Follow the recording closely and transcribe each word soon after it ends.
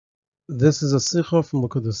This is a Sikha from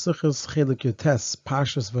Likkutei Sichos, Chelik Yotes,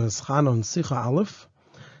 Parshas V'eschana on Sikha Aleph.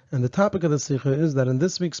 And the topic of the Sikha is that in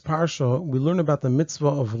this week's Parsha, we learn about the mitzvah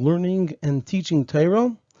of learning and teaching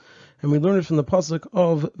Torah, and we learn it from the pasuk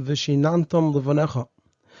of V'shinantam Levanecha.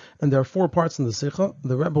 And there are 4 parts in the Sikha.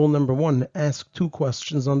 The Rebbe will, number 1, ask 2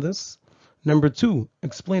 questions on this. Number 2,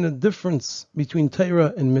 explain a difference between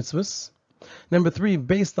Torah and mitzvahs. Number 3,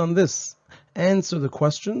 based on this, answer the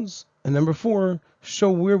questions. And number 4, show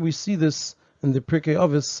where we see this in the Pirkei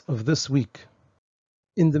Avos of this week.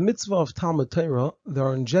 In the mitzvah of Talmud Torah, there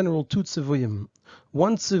are in general 2 tzivuyim.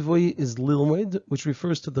 One tzivui is lilmed, which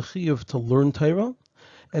refers to the chiyuv to learn Torah,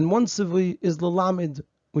 and one tzivui is lelamed,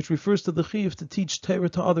 which refers to the chiyuv to teach Torah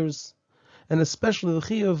to others, and especially the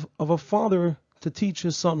chiyuv of a father to teach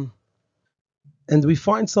his son. And we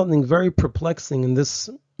find something very perplexing in this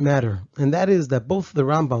matter, and that is that both the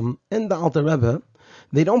Rambam and the Alter Rebbe,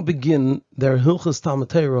 they don't begin their Hilchos Talmud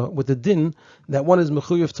Torah with the din that one is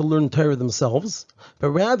mechuyev to learn Torah themselves,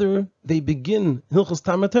 but rather they begin Hilchos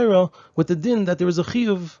Talmud Torah with the din that there is a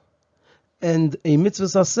chiyuv and a mitzvah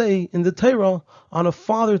saseh in the Torah on a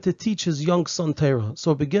father to teach his young son Torah.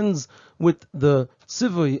 So it begins with the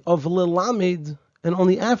tzivui of lelamed, and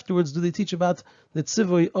only afterwards do they teach about the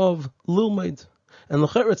tzivui of lilmed. And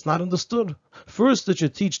l'chera, it's not understood. First, that you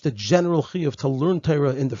teach the general chiyuv to learn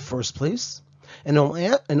Torah in the first place, and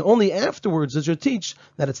only afterwards does you teach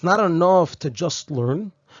that it's not enough to just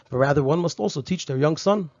learn, but rather one must also teach their young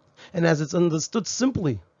son. And as it's understood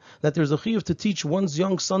simply that there's a chiyuv to teach one's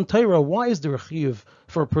young son Torah, why is there a chiyuv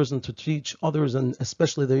for a person to teach others, and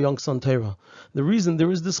especially their young son Torah? The reason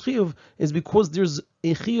there is this chiyuv is because there's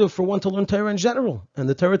a chiyuv for one to learn Torah in general. And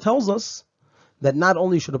the Torah tells us that not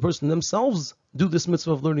only should a person themselves do this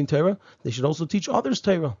mitzvah of learning Torah, they should also teach others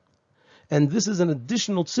Torah. And this is an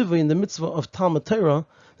additional tzivah in the mitzvah of Talmud Torah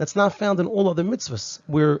that's not found in all other mitzvahs,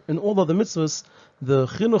 where in all other mitzvahs, the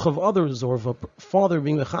chinuch of others, or of a father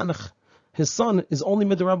being mechanech his son, is only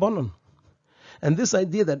midrabanan. And this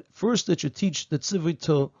idea that first that you teach the tzivah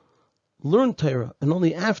to learn Torah, and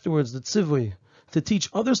only afterwards the tzivah to teach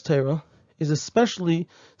others Torah, is especially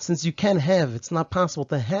since it's not possible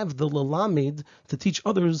to have the lelamed to teach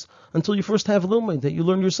others until you first have lilmed, that you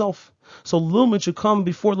learn yourself. So lilmed should come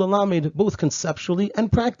before lelamed, both conceptually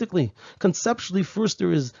and practically. Conceptually, first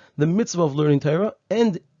there is the mitzvah of learning Torah,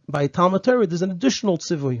 and by Talmud Torah there's an additional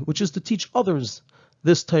tzivui, which is to teach others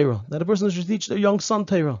this Torah, that a person should teach their young son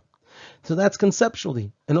Torah. So that's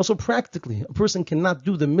conceptually. And also practically, a person cannot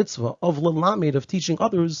do the mitzvah of lelamed, of teaching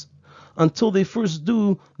others, until they first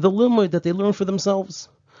do the limud that they learn for themselves.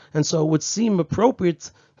 And so it would seem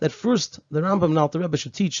appropriate that first the Rambam and Alter Rebbe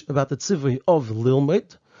should teach about the tzivui of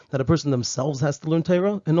lilmud, that a person themselves has to learn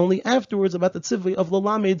Torah, and only afterwards about the tzivui of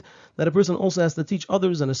lelamed, that a person also has to teach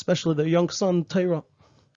others, and especially their young son Torah.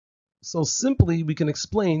 So simply we can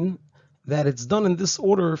explain that it's done in this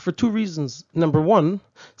order for 2 reasons. Number 1,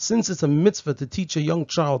 since it's a mitzvah to teach a young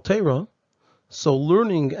child Torah, so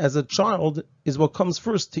learning as a child is what comes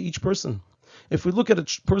first to each person. If we look at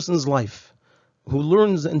a person's life who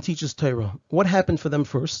learns and teaches Torah, what happened for them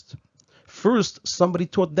first? First, somebody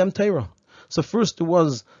taught them Torah. So first it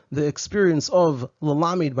was the experience of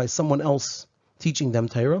lelamed by someone else teaching them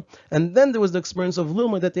Torah, and then there was the experience of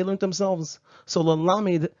lilmud that they learned themselves. So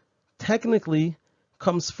lelamed technically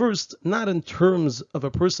comes first, not in terms of a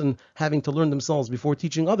person having to learn themselves before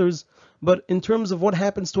teaching others, but in terms of what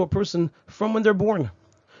happens to a person from when they're born.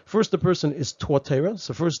 First, the person is taught Torah,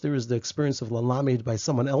 so first there is the experience of lelamed by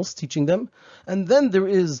someone else teaching them, and then there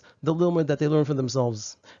is the lilmud that they learn for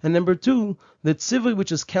themselves. And number 2, the tzivui,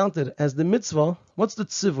 which is counted as the mitzvah. What's the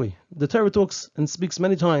tzivui? The Torah talks and speaks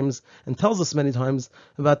many times and tells us many times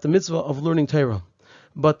about the mitzvah of learning Torah.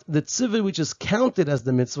 But the tzivui, which is counted as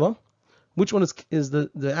the mitzvah, which one is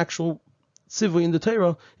the actual tzivui in the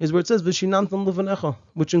Torah, is where it says V'shinantam Levanecha,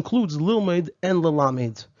 which includes lilmed and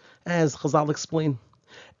lelamed, as Chazal explain.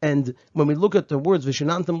 And when we look at the words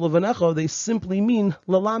V'shinantam Levanecha, they simply mean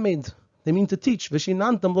lelamed. They mean to teach.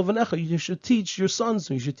 V'shinantam Levanecha, you should teach your sons,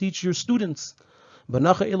 you should teach your students.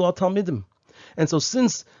 Banacha elo talmidim. And so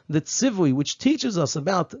since the tzivui, which teaches us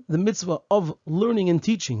about the mitzvah of learning and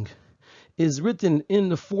teaching, is written in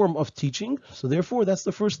the form of teaching, so therefore that's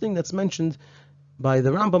the first thing that's mentioned by the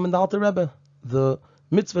Rambam and the Alter Rebbe, the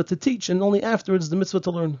mitzvah to teach, and only afterwards the mitzvah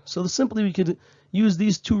to learn. So simply we could use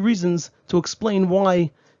these 2 reasons to explain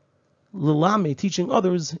why lelame, teaching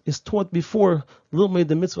others, is taught before lilmed,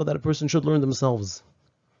 the mitzvah that a person should learn themselves.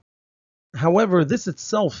 However, this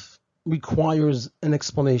itself requires an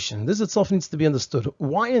explanation. This itself needs to be understood.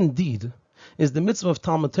 Why indeed is the mitzvah of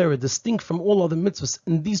Talmud Torah distinct from all other mitzvahs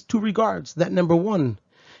in these 2 regards? That number 1,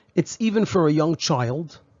 it's even for a young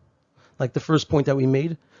child, like the first point that we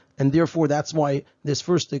made, and therefore that's why this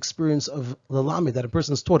first experience of Lalamid that a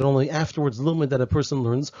person is taught, and only afterwards Lilmid that a person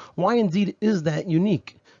learns. Why indeed is that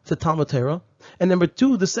unique to Talmud Torah? And number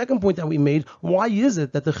two, the second point that we made, why is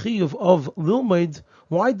it that the Chiyuv of Lilmid,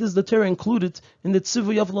 why does the Torah include it in the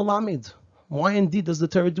Tzivui of Lalamid? Why indeed does the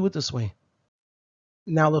Torah do it this way?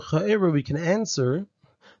 Now, the Cha'era, we can answer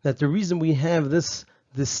that the reason we have this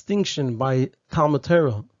distinction by Talmud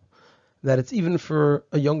Torah, that it's even for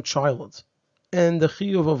a young child, and the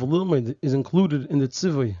chiyuv of Lilmid is included in the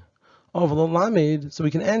tzivui of Lalamid, so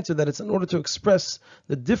we can answer that it's in order to express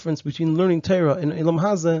the difference between learning Torah in Elam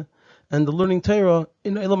Hazeh and the learning Torah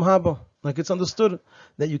in Elam Haba. Like it's understood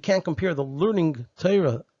that you can't compare the learning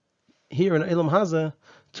Torah here in Elam Hazeh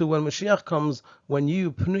to when Mashiach comes, when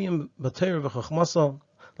you pnuyim b'Torah v'chachmasa,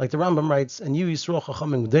 like the Rambam writes, and you Yisroel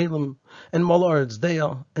chachamim g'delim, and Molar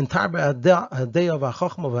Tzdeya, and Tarba Hadeya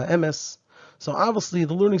v'chachma v'emes. So obviously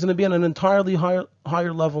the learning is going to be on an entirely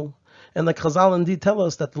higher level. And like Chazal indeed tell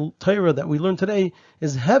us that the Torah that we learn today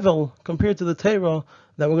is hevel compared to the Torah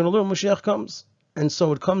that we're going to learn when Mashiach comes. And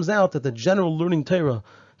so it comes out that the general learning Torah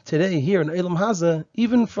today here in Elam Hazeh,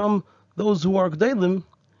 even from those who are g'delim,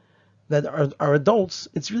 that are adults,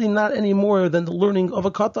 it's really not any more than the learning of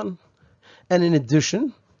a katan. And in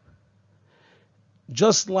addition,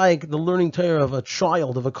 just like the learning Torah of a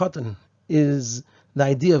child, of a katan, is the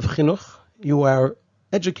idea of chinuch, you are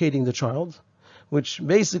educating the child, which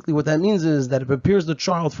basically what that means is that it prepares the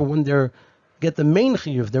child for when they get the main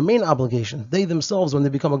chiyuv, their main obligation. They themselves, when they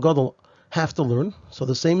become a gadol, have to learn. So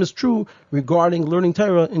the same is true regarding learning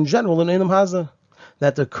Torah in general in Elam Hazeh,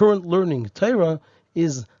 that the current learning Torah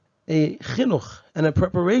is a chinuch and a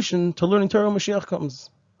preparation to learning Torah when Mashiach comes.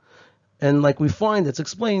 And like we find, it's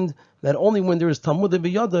explained that only when there is Talmud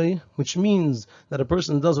b'yadai, which means that a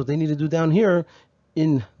person does what they need to do down here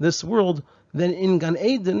in this world, then in Gan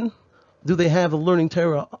Eden do they have a learning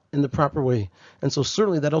Torah in the proper way. And so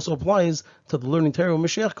certainly that also applies to the learning Torah when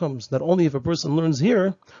Mashiach comes, that only if a person learns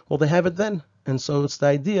here, will they have it then. And so it's the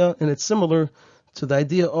idea, and it's similar to the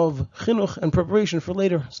idea of chinuch and preparation for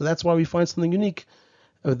later. So that's why we find something unique,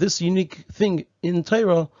 this unique thing in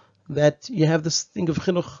Torah, that you have this thing of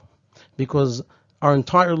chinuch, because our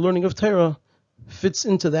entire learning of Torah fits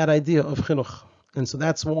into that idea of chinuch. And so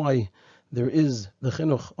that's why there is the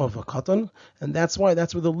chinuch of a katan, and that's why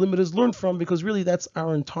that's where the limit is learned from, because really that's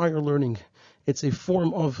our entire learning. It's a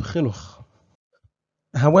form of chinuch.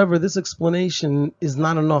 However, this explanation is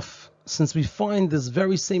not enough, since we find this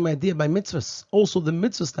very same idea by mitzvahs. Also, the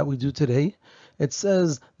mitzvahs that we do today, it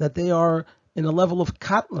says that they are in a level of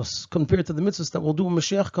katnus compared to the mitzvahs that we'll do when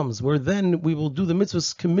Mashiach comes, where then we will do the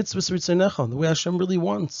mitzvahs k'mitzvahs ritzanecha, the way Hashem really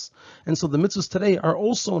wants. And so the mitzvahs today are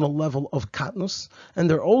also on a level of katnus, and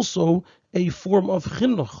they're also a form of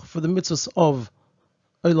chinuch for the mitzvahs of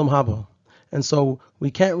Olam Haba. And so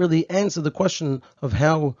we can't really answer the question of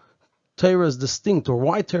how Torah is distinct, or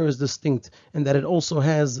why Torah is distinct, and that it also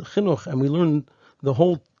has chinuch, and we learn the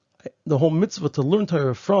whole mitzvah to learn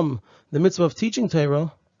Torah from the mitzvah of teaching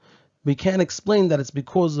Torah. We can't explain that it's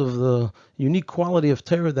because of the unique quality of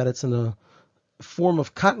Torah, that it's in a form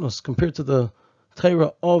of katnus compared to the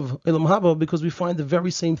Torah of Elam Haba, because we find the very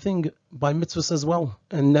same thing by mitzvahs as well.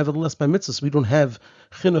 And nevertheless, by mitzvahs, we don't have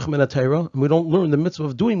chinuch min Torah, and we don't learn the mitzvah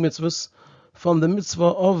of doing mitzvahs from the mitzvah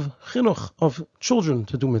of chinuch, of children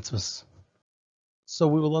to do mitzvahs. So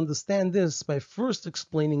we will understand this by first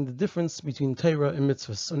explaining the difference between Torah and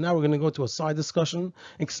mitzvahs. So now we're going to go to a side discussion,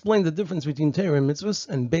 explain the difference between Torah and mitzvahs,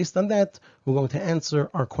 and based on that, we're going to answer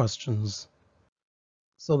our questions.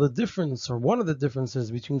 So the difference, or one of the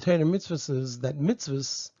differences between Torah and mitzvahs, is that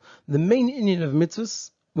mitzvahs, the main inyan of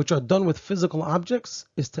mitzvahs, which are done with physical objects,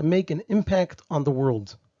 is to make an impact on the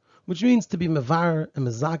world, which means to be mevar and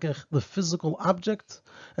mezakech, the physical object,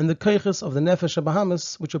 and the keiches of the nefesh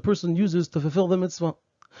habahamis, which a person uses to fulfill the mitzvah.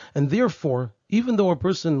 And therefore, even though a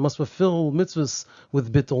person must fulfill mitzvahs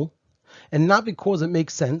with bittul, and not because it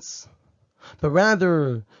makes sense, but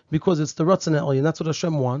rather because it's the ratzon elyon, that's what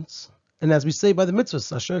Hashem wants. And as we say by the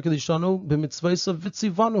mitzvahs, asher kedishanu b'mitzvahs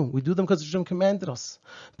v'tzivanu, we do them because Hashem commanded us.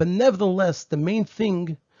 But nevertheless, the main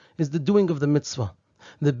thing is the doing of the mitzvah.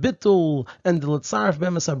 The bittul and the letzaref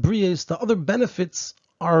be'emes habriyos, the other benefits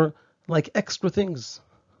are like extra things.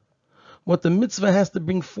 What the mitzvah has to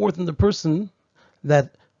bring forth in the person,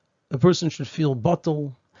 that a person should feel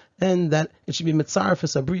batul, and that it should be mitzaref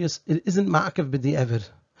es habriyos, it isn't ma'akev b'di'evid.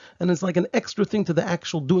 And it's like an extra thing to the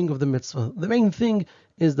actual doing of the mitzvah. The main thing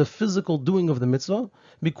is the physical doing of the mitzvah,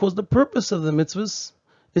 because the purpose of the mitzvahs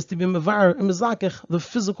is to be mevar and mezakech, the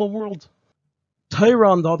physical world.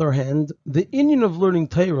 Torah, on the other hand, the inyan of learning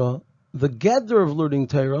Torah, the gather of learning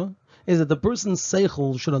Torah, is that the person's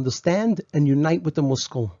seichel should understand and unite with the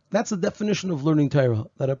muscle. That's the definition of learning Torah,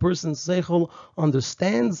 that a person's seichel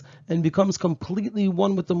understands and becomes completely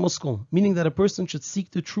one with the muscle, meaning that a person should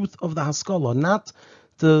seek the truth of the Haskalah, not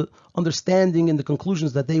the understanding and the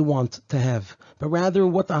conclusions that they want to have, but rather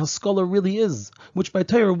what the Haskalah really is, which by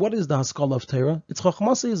Torah, what is the Haskalah of Torah? It's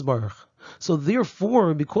Chachmas Yisbarach. So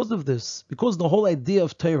therefore, because of this, because the whole idea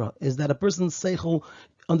of Torah is that a person's seichel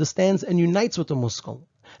understands and unites with the muscle.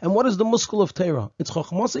 And what is the muscle of Torah? It's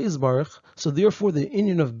Chachmas Yisbarach. So therefore, the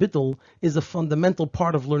union of Bittul is a fundamental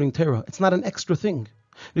part of learning Torah. It's not an extra thing,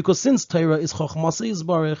 because since Torah is Chachmas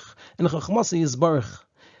Yisbarach, and Chachmas Yisbarach,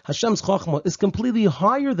 Hashem's Chachma is completely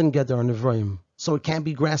higher than Gedar Nivraim, so it can't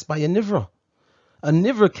be grasped by a Nivra. A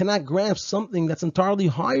Nivra cannot grasp something that's entirely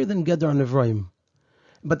higher than Gedar Nivraim.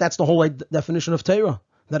 But that's the whole definition of Torah,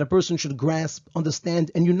 that a person should grasp, understand,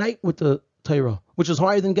 and unite with the Torah, which is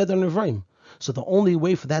higher than Gedar Nivraim. So the only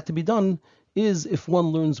way for that to be done is if one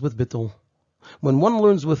learns with Bittul. When one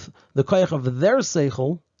learns with the koyach of their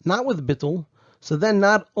seichel, not with Bittul, so then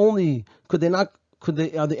not only are they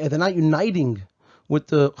not uniting with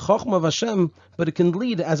the Chochmah of Hashem, but it can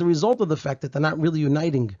lead, as a result of the fact that they're not really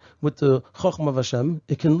uniting with the Chochmah of Hashem,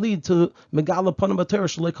 it can lead to Megala Panim B'Torah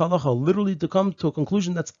Shalei Kalacha, literally to come to a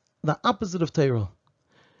conclusion that's the opposite of Torah.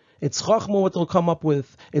 It's Chochmah what they'll come up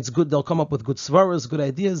with, it's good, they'll come up with good svaras, good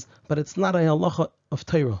ideas, but it's not a halacha of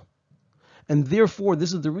Torah. And therefore,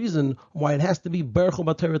 this is the reason why it has to be Berchu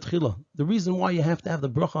B'Torah Tchila. The reason why you have to have the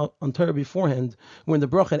bracha on Torah beforehand, when the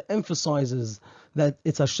bracha emphasizes that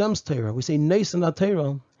it's Hashem's Torah. We say Neis and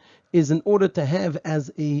Torah is in order to have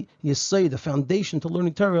as a yesod, a foundation to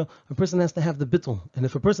learning Torah, a person has to have the bittul. And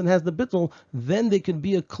if a person has the bittul, then they can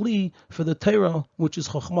be a kli for the Torah, which is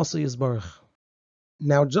Chachmas Yisbarach.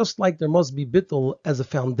 Now, just like there must be bittul as a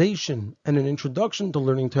foundation and an introduction to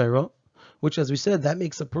learning Torah, which, as we said, that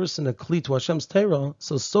makes a person a kli to Hashem's Torah,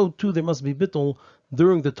 so too there must be bittul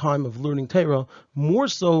during the time of learning Torah, more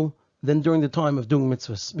so than during the time of doing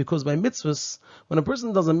mitzvahs. Because by mitzvahs, when a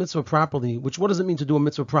person does a mitzvah properly, which what does it mean to do a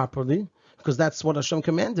mitzvah properly? Because that's what Hashem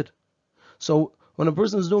commanded. So when a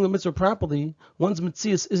person is doing a mitzvah properly, one's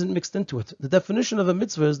mitzias isn't mixed into it. The definition of a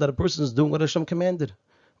mitzvah is that a person is doing what Hashem commanded,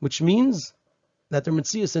 which means that their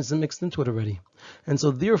mitzias isn't mixed into it already. And so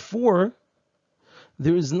therefore,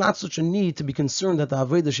 there is not such a need to be concerned that the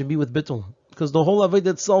Avodah should be with bittul, because the whole Avodah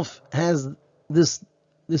itself has this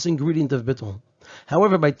ingredient of bittul.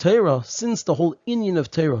 However, by Torah, since the whole inyan of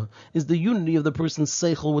Torah is the unity of the person's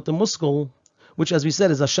seichel with the muskel, which, as we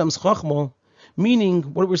said, is Hashem's chachma, meaning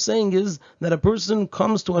what we're saying is that a person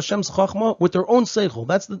comes to Hashem's chachma with their own seichel.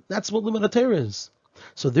 That's what limud Torah is.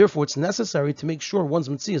 So therefore, it's necessary to make sure one's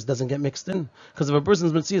mitzias doesn't get mixed in, because if a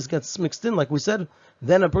person's mitzias gets mixed in, like we said,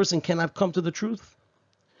 then a person cannot come to the truth.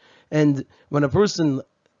 And when a person,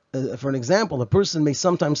 for an example, a person may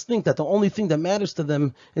sometimes think that the only thing that matters to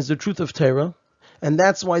them is the truth of Torah, and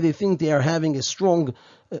that's why they think they are having a strong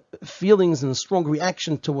feelings and a strong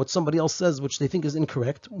reaction to what somebody else says, which they think is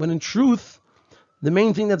incorrect, when in truth, the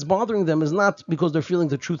main thing that's bothering them is not because they're feeling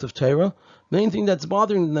the truth of Torah. The main thing that's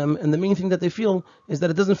bothering them and the main thing that they feel is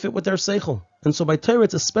that it doesn't fit with their seichel. And so by Torah,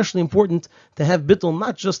 it's especially important to have bittul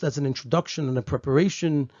not just as an introduction and a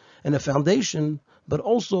preparation and a foundation, but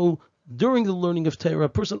also during the learning of Torah, a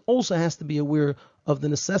person also has to be aware of the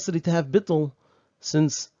necessity to have bittul,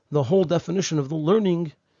 since the whole definition of the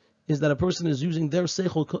learning is that a person is using their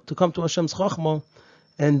seichel to come to Hashem's chachma,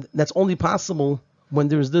 and that's only possible when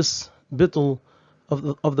there's this bittul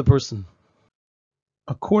of the person.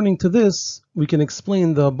 According to this, we can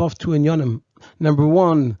explain the above two inyanim. Number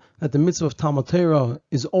one, that the mitzvah of Talmud Torah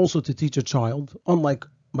is also to teach a child, unlike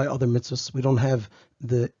by other mitzvahs. We don't have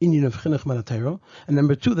the inyan of chinuch min Torah. And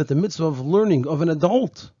number two, that the mitzvah of learning of an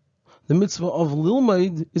adult, the mitzvah of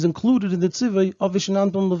lilmaid, is included in the tzivay of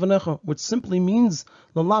vishnanton levanecha, which simply means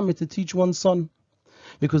lalamid, to teach one's son.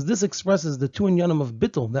 Because this expresses the two inyanim of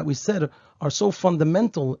bittul that we said are so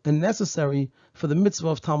fundamental and necessary for the mitzvah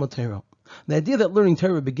of Talmud Torah. The idea that learning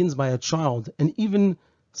Torah begins by a child, and even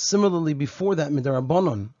similarly before that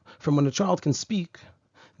midarabanan, from when a child can speak,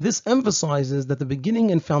 this emphasizes that the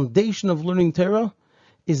beginning and foundation of learning Torah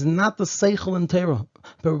is not the seichel in Torah,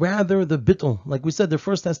 but rather the bittul. Like we said, there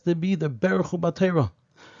first has to be the beruchu b'Torah,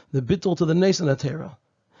 the bittul to the nesan Torah.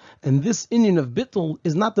 And this inyan of bittul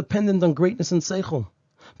is not dependent on greatness and seichel,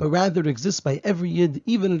 but rather it exists by every yid,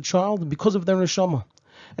 even a child, because of their neshama.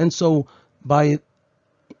 And so, by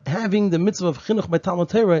having the mitzvah of chinuch by Talmud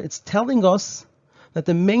Torah, it's telling us that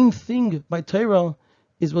the main thing by Torah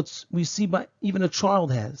is what we see by even a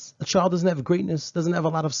child has. A child doesn't have greatness, doesn't have a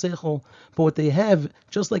lot of seichel, but what they have,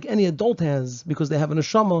 just like any adult has, because they have a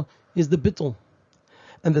neshama, is the bittul.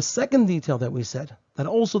 And the second detail that we said, that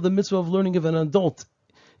also the mitzvah of learning of an adult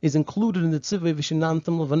is included in the tzivah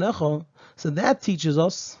v'shinantam levanecha, so that teaches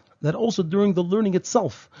us that also during the learning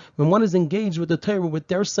itself, when one is engaged with the Torah, with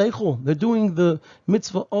their seichel, they're doing the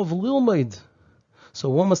mitzvah of lilmaid. So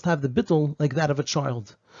one must have the bittul like that of a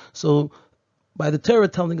child. So by the Torah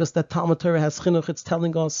telling us that Talmud Torah has chinuch, it's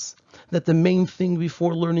telling us that the main thing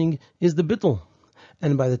before learning is the bittul.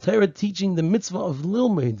 And by the Torah teaching the mitzvah of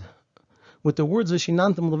lilmaid, with the words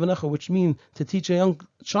v'shinantam levanecha, which mean to teach a young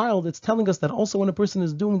child, it's telling us that also when a person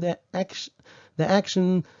is doing the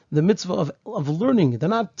action, the mitzvah of learning, they're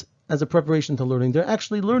not as a preparation to learning, they're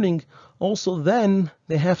actually learning. Also then,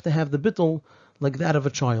 they have to have the bittul like that of a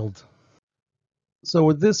child. So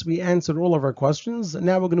with this, we answered all of our questions, and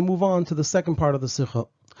now we're going to move on to the second part of the Sikha.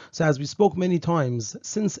 So as we spoke many times,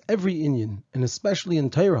 since every inyan, and especially in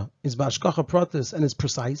Torah, is b'hashgacha pratis and is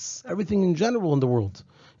precise, everything in general in the world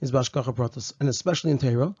is b'hashgacha pratis, and especially in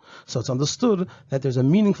Torah, so it's understood that there's a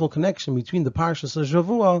meaningful connection between the Parshas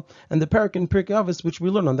Shavua and the Perek in Pirkei Avos, which we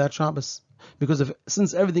learn on that Shabbos. Because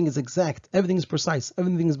since everything is exact, everything is precise,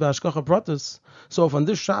 everything is b'hashgacha pratis, so if on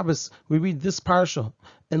this Shabbos we read this Parsha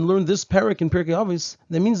and learn this Perek in Pirkei Avos,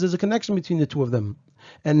 that means there's a connection between the two of them.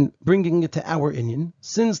 And bringing it to our inyan,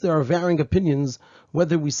 since there are varying opinions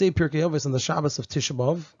whether we say Pirkei Avos on the Shabbos of Tisha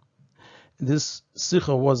B'Av, this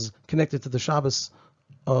Sikha was connected to the Shabbos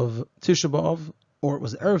of Tisha B'Av, or it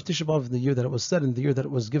was Erev Tisha B'Av, the year that it was said and the year that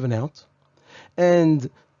it was given out. And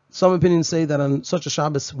some opinions say that on such a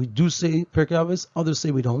Shabbos we do say Pirkei Avos, others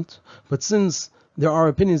say we don't. But since there are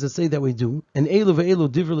opinions that say that we do, and Elu ve'elu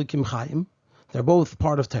divrei Kim Chaim, they're both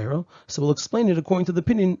part of Torah, so we'll explain it according to the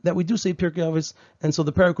opinion that we do say Pirkei Avos, and so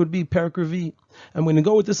the Perek would be Perek Revi. And we're going to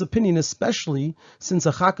go with this opinion, especially since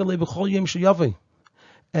Achakale b'chol yom sheyaveh,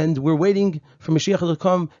 and we're waiting for Mashiach to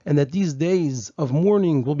come, and that these days of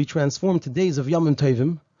mourning will be transformed to days of Yom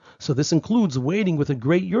Tovim. So this includes waiting with a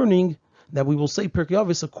great yearning that we will say Pirkei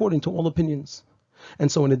Avos according to all opinions.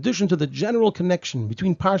 And so in addition to the general connection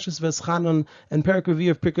between Parshas V'eschanan and Perek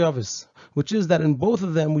Revi of Pirkei Avos, which is that in both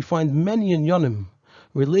of them we find many inyanim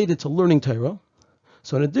related to learning Torah,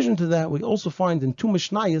 so in addition to that we also find in two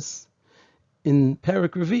Mishnayos in Perek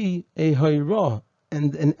Revi a hayrah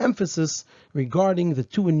and an emphasis regarding the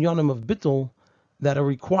two inyanim of bittul that are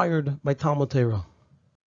required by Talmud Torah.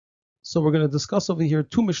 So we're going to discuss over here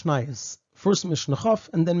two Mishnayos. First Mishnah Chaf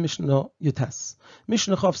and then Mishnah Yutes.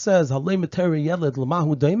 Mishnah Chaf says, Halei Materi Yeled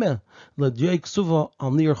L'mahu Daimeh L'Diyei Ksuva Al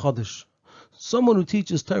Nir Chodesh. Someone who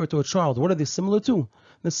teaches Torah to a child, what are they similar to?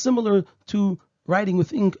 They're similar to writing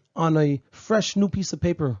with ink on a fresh new piece of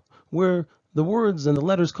paper, where the words and the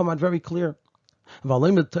letters come out very clear.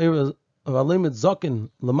 V'alei Zaken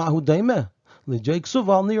L'mahu Daimeh L'Diyei Ksuva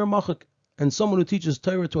Al Nir Machik. And someone who teaches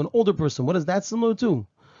Torah to an older person, what is that similar to?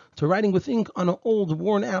 To writing with ink on an old,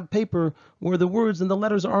 worn-out paper where the words and the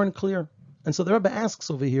letters aren't clear. And so the Rebbe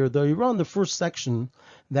asks over here, the Irah in the first section,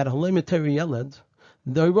 that Halei Materi Yeled,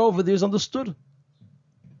 the Irah over there is understood.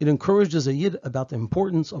 It encourages a Yid about the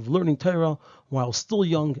importance of learning Torah while still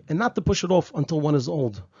young, and not to push it off until one is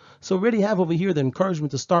old. So we already have over here the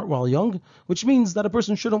encouragement to start while young, which means that a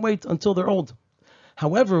person shouldn't wait until they're old.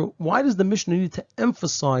 However, why does the Mishnah need to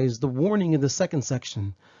emphasize the warning in the second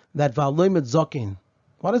section, that V'alei Zaken?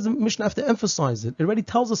 Why does the Mishnah have to emphasize it? It already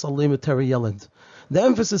tells us Halei Materi Yeled. The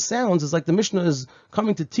emphasis sounds as like the Mishnah is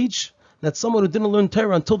coming to teach that someone who didn't learn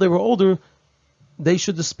Torah until they were older, they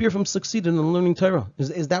should despair from succeeding in learning Torah.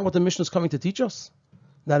 Is that what the Mishnah is coming to teach us?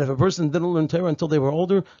 That if a person didn't learn Torah until they were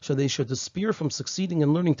older, so they should despair from succeeding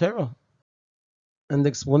in learning Torah? And the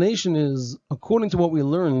explanation is, according to what we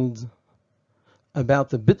learned about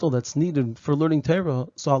the bittul that's needed for learning Torah,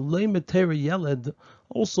 so Halei Materi Yeled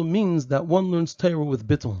also means that one learns Torah with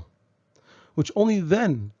bittul, which only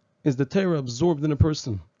then is the Torah absorbed in a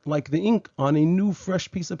person, like the ink on a new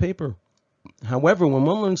fresh piece of paper. However, when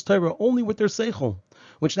one learns Torah only with their seichel,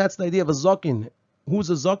 which that's the idea of a zakin. Who's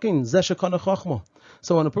a zakin? Zeh shekana chachma.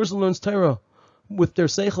 So when a person learns Torah with their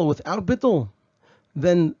seichel without bittul,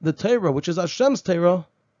 then the Torah, which is Hashem's Torah,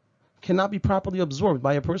 cannot be properly absorbed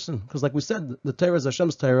by a person. Because like we said, the Torah is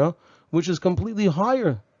Hashem's Torah, which is completely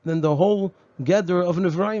higher than the whole Geder of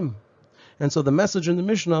Nevrayim. And so the message in the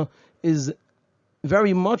Mishnah is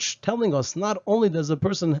very much telling us not only that a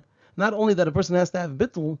person has to have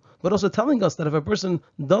bittul, but also telling us that if a person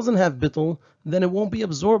doesn't have bittul, then it won't be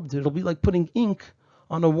absorbed. It'll be like putting ink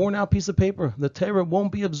on a worn out piece of paper. The Torah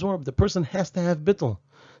won't be absorbed. The person has to have bittul.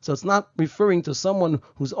 So it's not referring to someone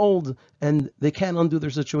who's old and they can't undo their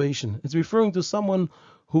situation. It's referring to someone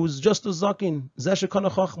who's just a zakin,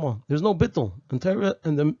 zeshekana chachma. There's no bittul.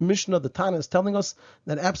 And the Mishnah, the Tana, is telling us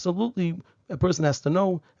that absolutely a person has to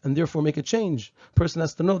know and therefore make a change. A person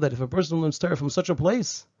has to know that if a person learns Torah from such a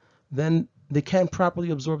place, then they can't properly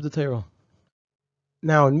absorb the Torah.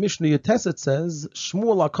 Now in Mishnah Yotes it says,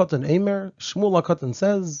 Shmuel HaKatan Eimer, Shmuel HaKatan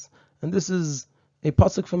says, and this is a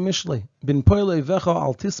pasuk from Mishlei, Bin poile vecha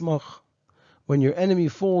al tismach, when your enemy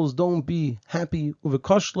falls, don't be happy,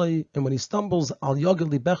 uvekoshlei, and when he stumbles, al yagel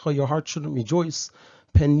libecha, your heart shouldn't rejoice.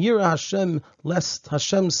 Pen yira Hashem, lest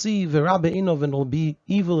Hashem see, v'rabe inov, and it'll be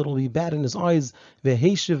evil, it'll be bad in his eyes,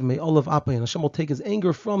 v'heishiv me olav apay, and Hashem will take his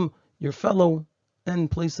anger from your fellow and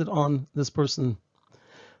place it on this person.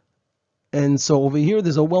 And so over here,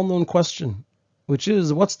 there's a well-known question, which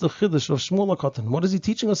is, what's the chiddush of Shmuel HaKatan? What is he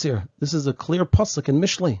teaching us here? This is a clear pasuk in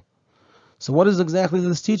Mishlei. So what is exactly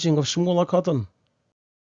this teaching of Shmuel HaKatan?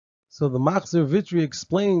 So the Machzor Vitri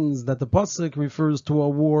explains that the pasuk refers to a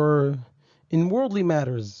war in worldly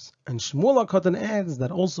matters, and Shmuel HaKatan adds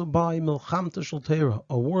that also by Milchamta Shel Torah,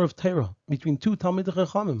 a war of Torah between two Talmidei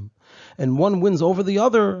Chachamim, and one wins over the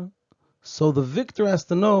other. So the victor has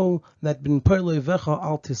to know that bin poile vecha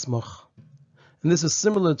al tismach. And this is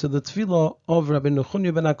similar to the tefillah of Rabbi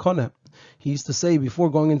Nechunya ben Akoneh. He used to say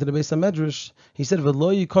before going into the Beis HaMedrash, he said,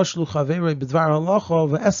 "V'lo yikoshlu chaverei b'dvar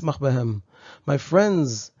halacha v'esmach behem." My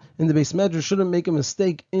friends in the Beis HaMedrash shouldn't make a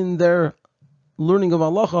mistake in their learning of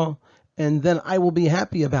halacha, and then I will be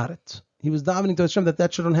happy about it. He was davening to Hashem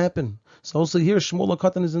that shouldn't happen. So also here, Shmuel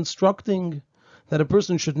HaKatan is instructing that a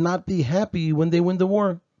person should not be happy when they win the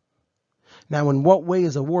war. Now, in what way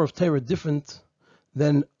is a war of Torah different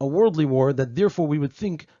than a worldly war, that therefore we would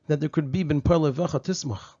think that there could be ben poile vecha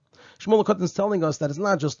tismach? Shmuel HaKatan is telling us that it's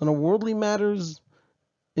not just in a war of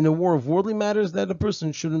worldly matters that a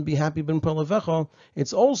person shouldn't be happy ben poile vecha.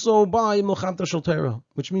 It's also by Milchamta Shel Torah,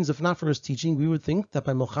 which means if not for his teaching, we would think that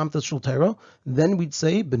by Milchamta Shel Torah, then we'd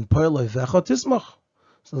say ben poile vecha tismach.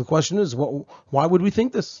 So the question is, why would we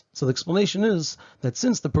think this? So the explanation is that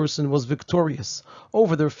since the person was victorious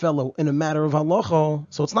over their fellow in a matter of halacha,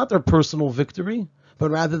 so it's not their personal victory,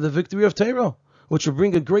 but rather the victory of Torah, which will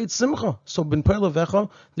bring a great simcha. So ben poile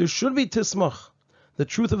vecha, there should be tismach. The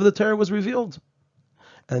truth of the Torah was revealed.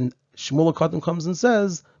 And Shmuel HaKatan comes and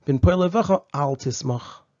says, ben poile vecha al tismach.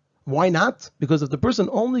 Why not? Because if the person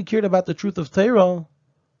only cared about the truth of Torah,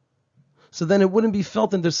 so then it wouldn't be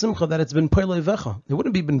felt in their simcha that it's been poile vecha. It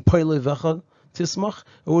wouldn't be been poile vecha tismach.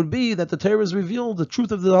 It would be that the Torah is revealed, the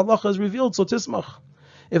truth of the halacha is revealed, so tismach.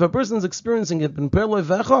 If a person is experiencing it been poile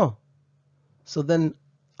vecha, so then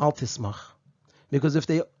al tismach. Because if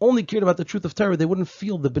they only cared about the truth of Torah, they wouldn't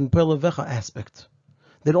feel the ben poile vecha aspect.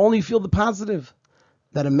 They'd only feel the positive,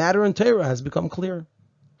 that a matter in Torah has become clear.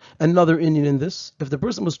 Another inyan in this, if the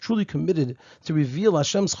person was truly committed to reveal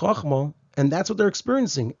Hashem's chachma, and that's what they're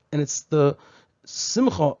experiencing, and it's the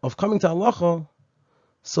simcha of coming to halacha,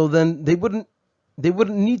 so then they wouldn't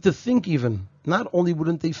need to think even. Not only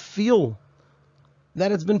wouldn't they feel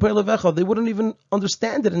that it's been poile vecha, they wouldn't even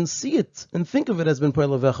understand it and see it and think of it as been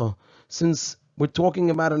poile vecha, since we're talking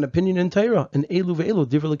about an opinion in Torah, in elu ve'elu,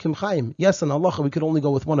 divrei l'kim chaim. Yes, in halacha we could only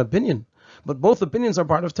go with one opinion, but both opinions are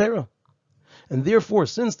part of Torah. And therefore,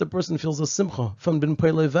 since the person feels a simcha from ben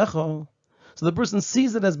poile vecha, so the person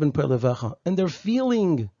sees it as ben poile vecha, and their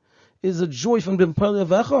feeling is a joy from ben poile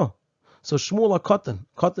vecha. So Shmuel HaKatan,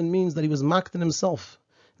 Katan means that he was maktan himself,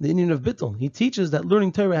 the Indian of bittul. He teaches that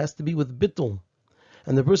learning Torah has to be with bittul,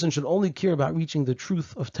 and the person should only care about reaching the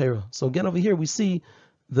truth of Torah. So again, over here we see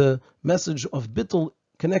the message of bittul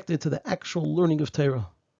connected to the actual learning of Torah.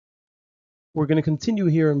 We're going to continue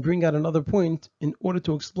here and bring out another point in order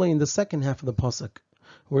to explain the second half of the pasuk,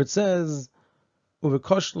 where it says,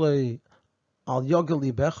 "Uvekoshlei al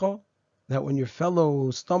yagel libecha," that when your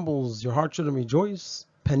fellow stumbles, your heart shouldn't rejoice.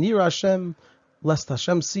 Panir Hashem, lest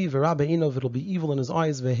Hashem see v'rabe inov, it'll be evil in his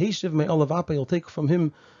eyes. V'heishiv me olav apay, you'll take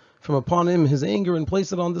from upon him his anger and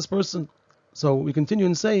place it on this person. So we continue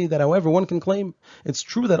and say that, however, one can claim it's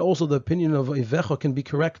true that also the opinion of Eivecha can be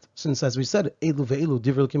correct, since, as we said, elu ve'elu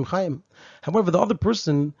divrei l'kim chaim. However, the other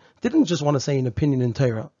person didn't just want to say an opinion in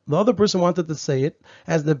Torah. The other person wanted to say it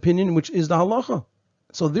as the opinion which is the halacha.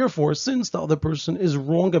 So therefore, since the other person is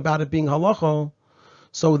wrong about it being halacha,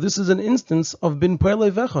 so this is an instance of bin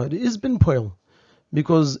poile vecha. It is bin poil,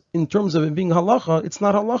 because in terms of it being halacha, it's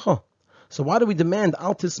not halacha. So why do we demand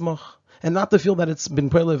al tismach and not to feel that it's been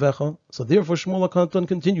poile vecha? So therefore, Shmuel HaKatan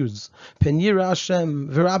continues, Pen yira Hashem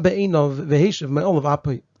v'rabe einov v'heishiv me'olav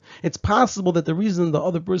apay. It's possible that the reason the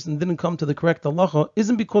other person didn't come to the correct halacha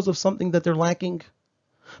isn't because of something that they're lacking,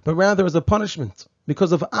 but rather as a punishment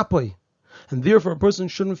because of apoy. And therefore a person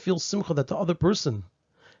shouldn't feel simcha that the other person,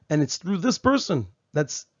 and it's through this person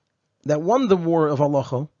that won the war of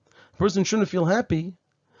halacha, a person shouldn't feel happy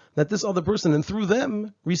that this other person and through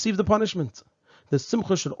them received the punishment. The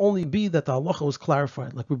simcha should only be that the halacha was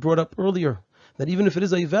clarified, like we brought up earlier, that even if it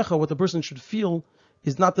is a vecha, what the person should feel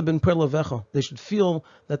is not the ben perla vecha. They should feel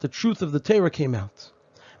that the truth of the Torah came out.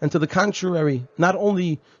 And to the contrary, not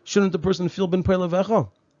only shouldn't the person feel ben perla vecha,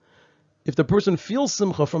 if the person feels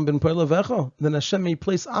simcha from ben perla vecha, then Hashem may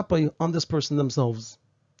place apay on this person themselves.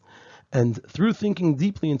 And through thinking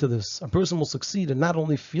deeply into this, a person will succeed in not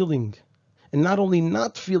only feeling, and not only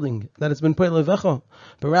not feeling that it's ben perla vecha,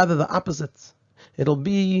 but rather the opposite. It'll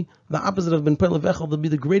be the opposite of ben perla vecha. It'll be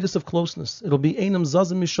the greatest of closeness. It'll be einam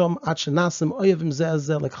zazim misham at shenasim oyevim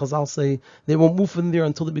zeh, like Chazal say. They won't move from there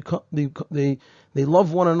until they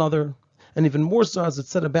love one another. And even more so, as it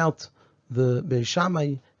said about the Beis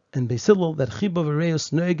Shammai and Beis Hillel, that chiba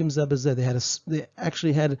v'reus noegim zeh b'zeh. They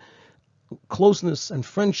actually had closeness and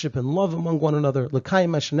friendship and love among one another.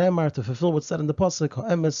 L'kayim ha'shenemar, to fulfill what's said in the pasuk,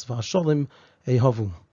 ha'emes v'hasholim ehavu.